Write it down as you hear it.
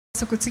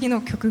速次の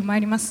曲参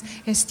ります。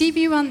スティー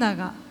ビー・ワンダー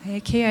が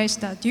敬愛し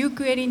たデュー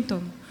ク・エリント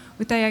ンの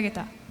歌い上げ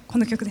たこ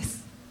の曲です。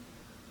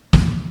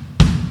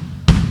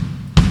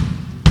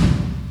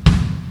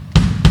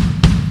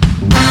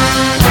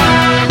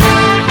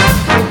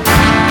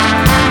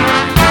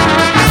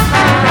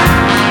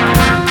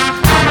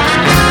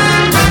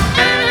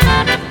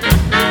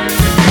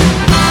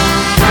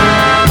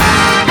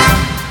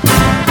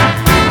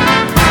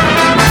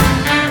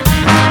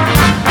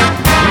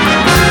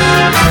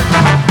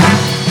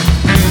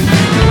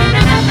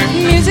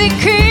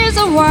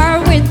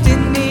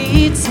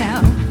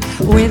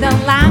With a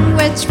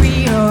language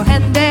we all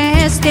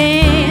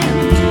understand,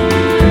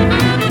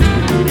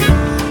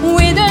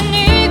 with an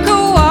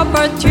equal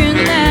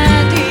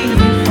opportunity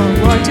for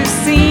all to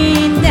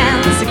sing,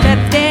 dance,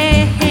 clap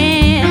their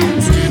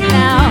hands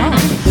now.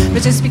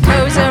 But just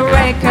because a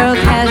record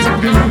has a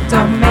groove,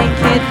 don't make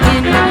it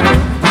in the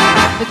groove.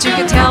 But you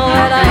can tell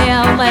that I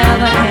am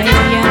leather, hey,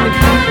 and the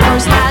people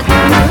start to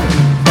move.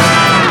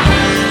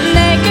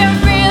 They can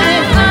feel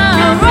it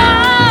all right.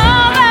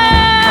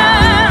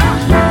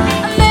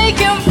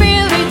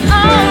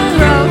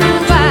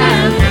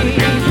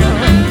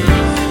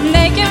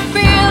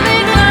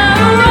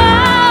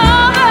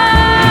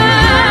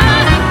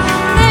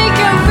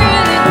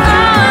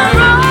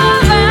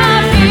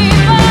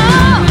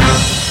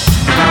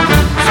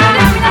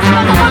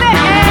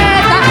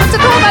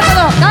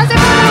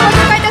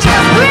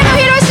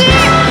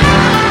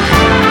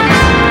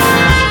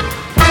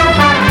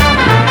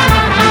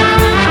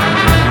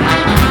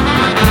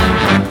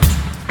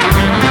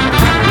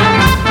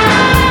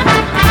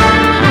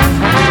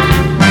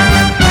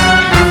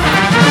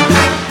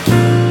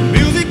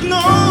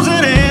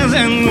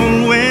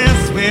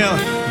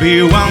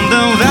 Be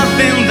wonder that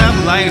thing that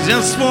lies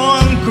just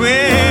one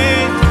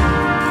quick.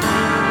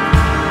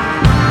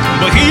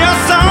 But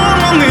here's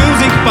some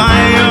music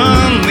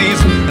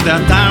pioneers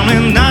that time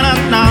and none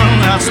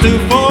has to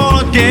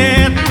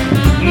forget.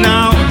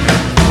 Now,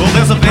 well,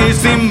 there's a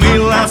place in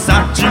Villa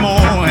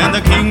Satchmo and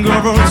the king of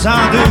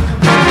Sir.Duke,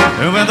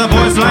 where the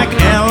boys like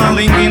Ella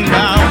linking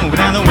down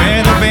without the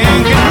way the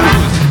band can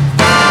lose.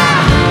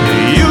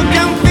 You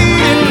can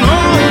feel it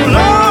all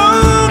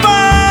over.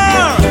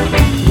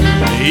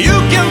 You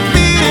can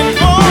feel it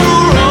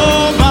all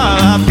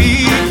over,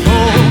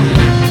 people.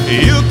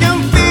 You can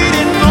feel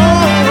it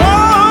all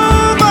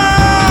over.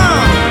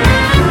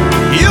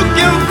 You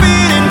can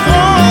feel it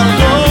all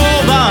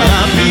over,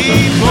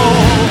 people.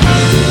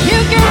 You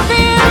can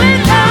feel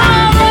it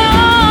all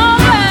over.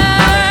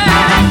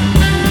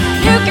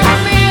 You can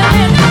feel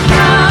it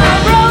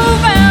all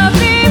over,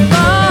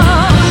 people.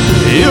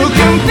 You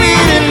can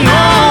feel it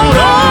all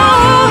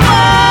over.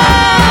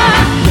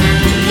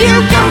 You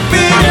can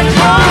feel it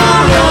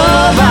all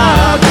over,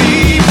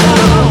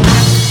 people.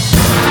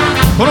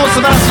 この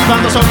素晴らしいバ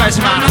ンド紹介し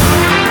ます。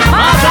マ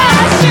ザ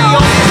ーシーオー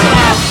ケストラ。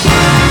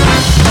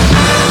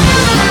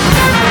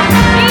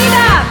リーダ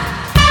ー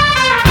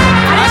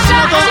橋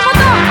本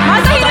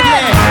正秀。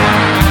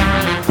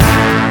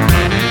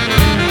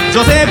女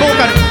性ボーカ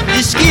ル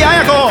石木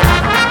彩子。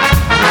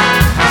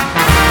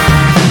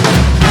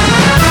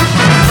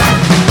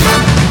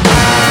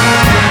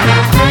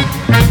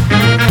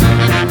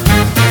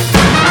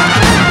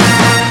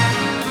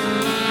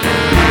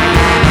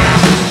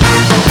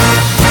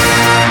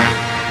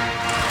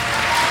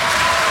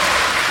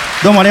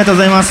どうもありがとうご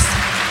ざいます。